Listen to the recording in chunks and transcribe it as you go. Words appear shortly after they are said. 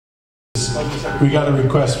is, we got a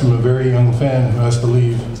request from a very young fan who has to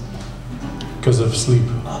leave because of sleep.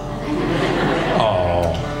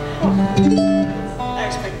 Oh. I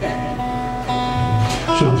expect that.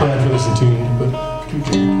 Should have planned for this in tune, but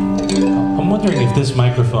I'm wondering if this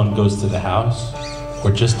microphone goes to the house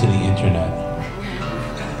or just to the internet.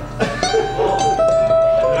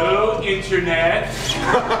 Hello, internet.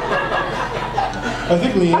 I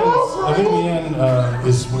think Leanne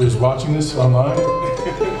is watching this online.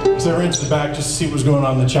 So I ran to the back just to see what was going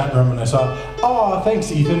on in the chat room, and I saw, oh,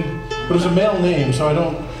 thanks, Ethan. But it was a male name, so I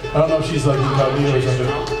don't know if she's like incognito or something.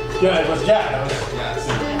 Yeah, it was. Yeah.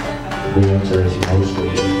 The answer is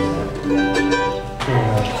mostly.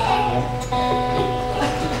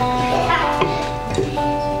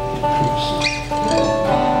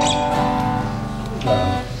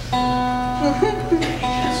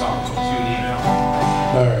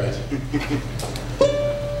 All right.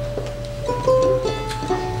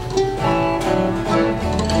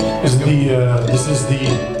 This is the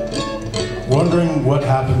wondering what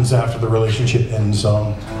happens after the relationship ends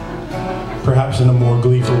song. Perhaps in a more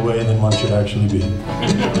gleeful way than one should actually be.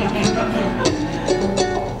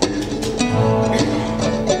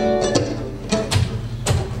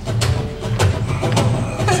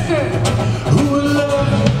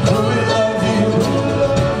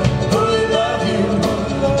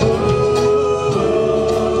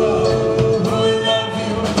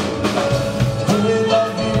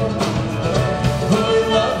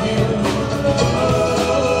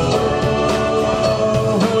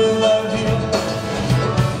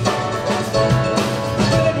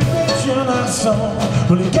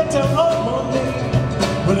 Will you get down on one knee?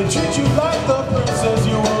 Will it treat you like the princess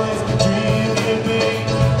you always dreamed you'd be?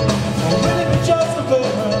 Or will it be just a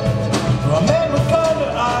favor for a man with kind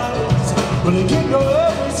of eyes? Will it keep your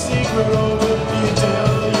every secret or will you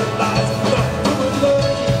tell your lies? Who will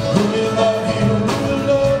love you? Who will love you?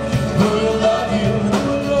 Who will love you? Who will love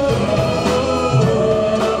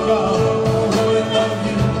you? Who will love you? Who will love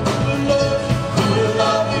you? Who will love you? Who will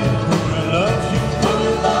love you? Who will love you? Who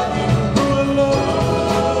will love you? Who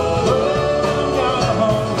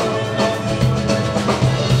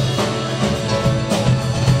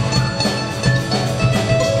will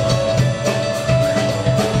love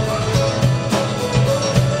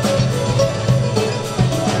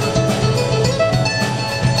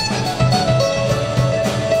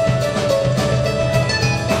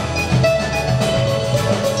you?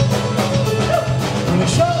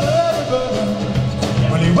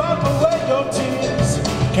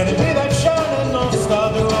 Can it be that shining North Star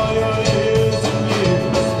through all your years and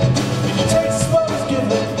years? Can you taste what was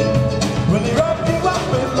given? Will he wrap you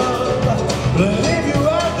up in love? Will he leave you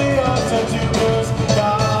at the altar to curse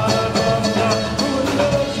God above now? Who will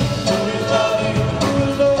love you? Who will love you? Who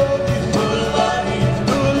will love you? Who will love you?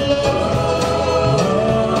 Who will love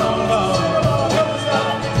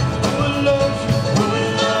you? Who will love you? Who will love you? Who will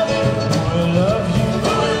love you? Who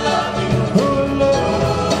will love you? Who will love you?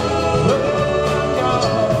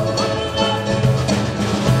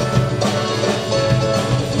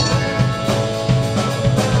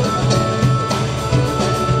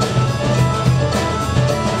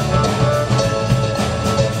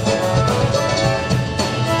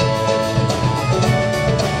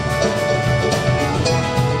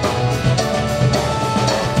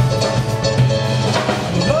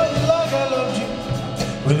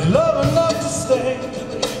 Will he love enough to stay?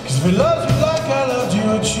 Cause if he loves you like I loved you,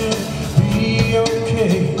 it should be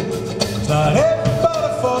okay. Not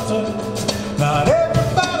everybody falters, not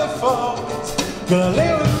everybody falls. Gonna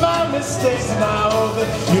live with my mistakes and I hope that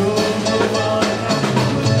you'll move on.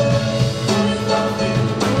 Who will love you?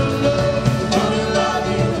 Who will love you? Who will love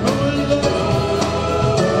you? Who will love you?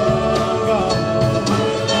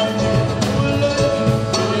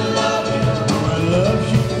 Who will love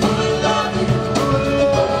you? Who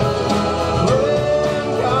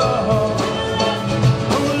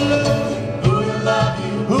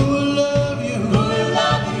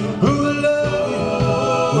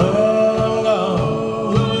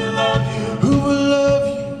will love you?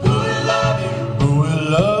 Who will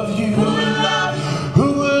love you? Who will love you? Who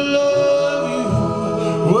will love you?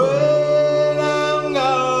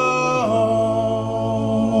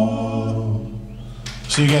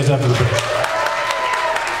 See you guys after the break.